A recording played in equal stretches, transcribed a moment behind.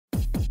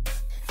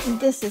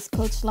This is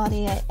Coach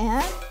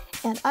Laudiaann,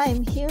 and I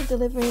am here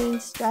delivering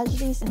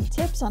strategies and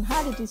tips on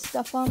how to do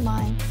stuff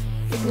online.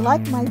 If you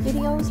like my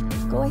videos,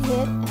 go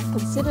ahead and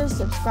consider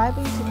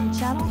subscribing to my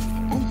channel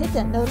and hit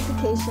that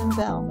notification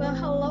bell. Well,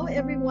 hello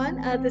everyone.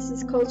 This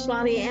is Coach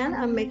Laudiaann.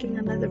 I'm making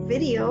another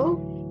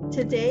video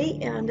today,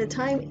 and the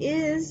time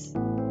is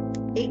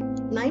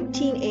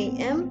 8:19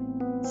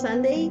 a.m.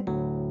 Sunday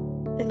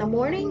in the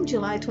morning,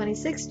 July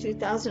 26,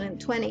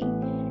 2020.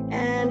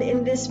 And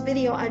in this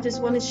video, I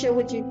just want to share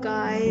with you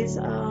guys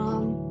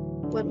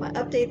what my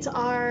updates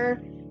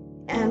are.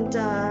 And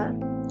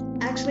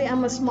actually,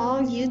 I'm a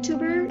small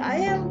YouTuber. I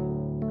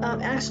am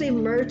actually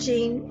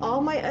merging all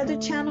my other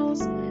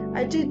channels.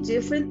 I do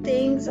different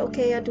things.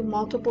 Okay, I do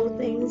multiple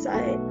things.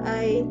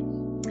 I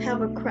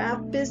have a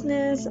craft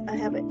business. I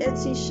have an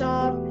Etsy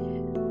shop.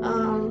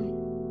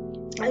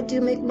 I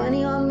do make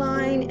money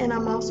online, and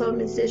I'm also a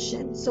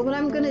musician. So what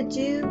I'm gonna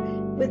do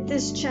with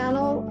this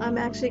channel, I'm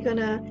actually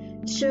gonna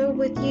share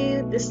with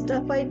you the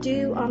stuff I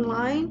do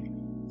online.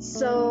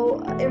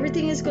 So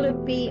everything is going to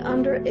be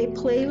under a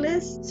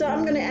playlist. So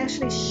I'm going to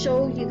actually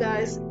show you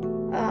guys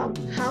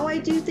how I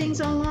do things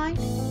online,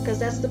 because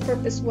that's the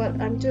purpose of what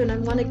I'm doing. I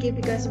want to give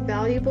you guys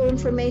valuable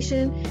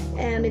information,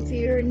 and if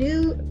you're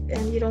new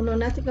and you don't know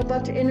nothing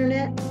about the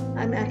internet,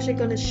 I'm actually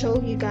going to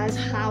show you guys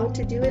how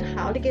to do it,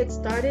 how to get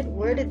started,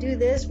 where to do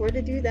this, where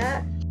to do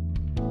that.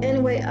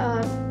 Anyway,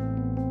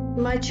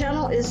 my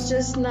channel is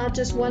just not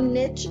just one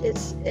niche.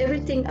 It's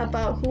everything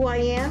about who I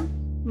am,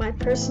 my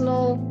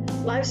personal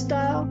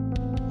lifestyle,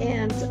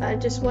 and I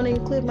just want to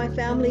include my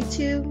family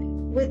too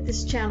with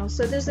this channel.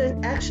 So there's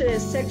actually a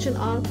section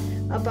on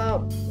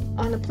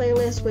the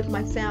playlist with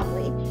my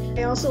family.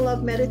 I also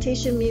love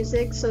meditation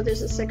music, so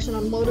there's a section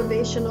on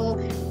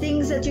motivational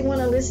things that you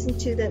want to listen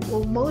to that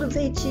will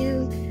motivate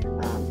you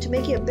to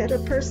make you a better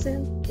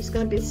person. There's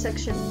going to be a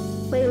section,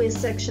 playlist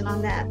section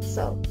on that.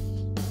 So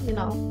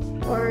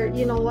or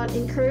you know what,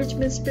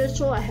 encouragement,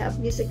 spiritual, I have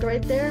music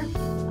right there.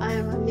 I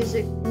am a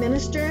music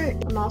minister.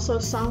 I'm also a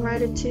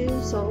songwriter too.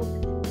 So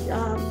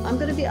I'm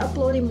going to be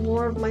uploading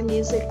more of my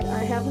music.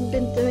 I haven't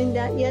been doing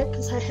that yet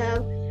because I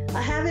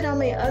have it on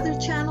my other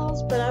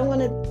channels, but I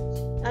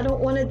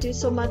don't want to do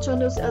so much on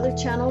those other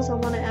channels. I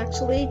want to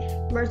actually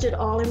merge it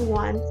all in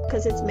one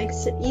because it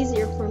makes it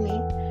easier for me.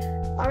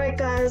 All right,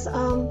 guys,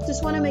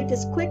 just want to make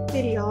this quick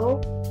video.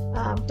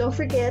 Don't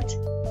forget,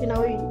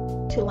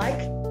 to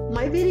like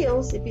my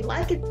videos. If you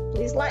like it,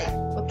 please like.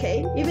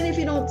 Okay, even if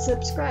you don't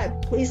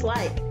subscribe, please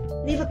like,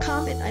 leave a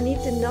comment. I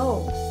need to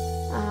know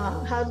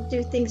how to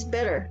do things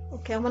better.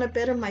 Okay, I want to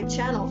better my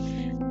channel.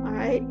 All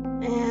right,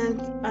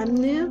 and I'm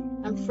new,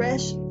 I'm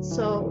fresh,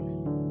 so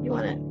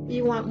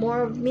you want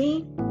more of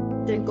me,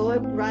 then go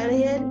right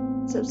ahead,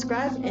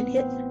 subscribe, and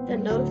hit the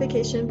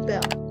notification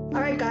bell.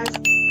 All right, guys,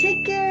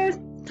 take care,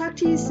 talk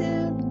to you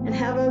soon, and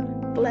have a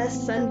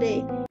blessed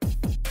Sunday.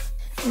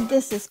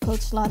 This is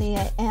Coach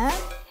Laudiaann,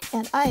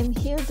 and I am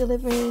here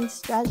delivering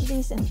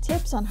strategies and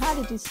tips on how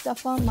to do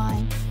stuff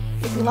online.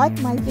 If you like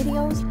my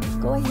videos,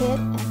 go ahead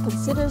and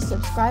consider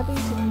subscribing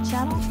to my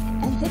channel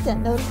and hit that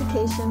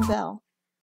notification bell.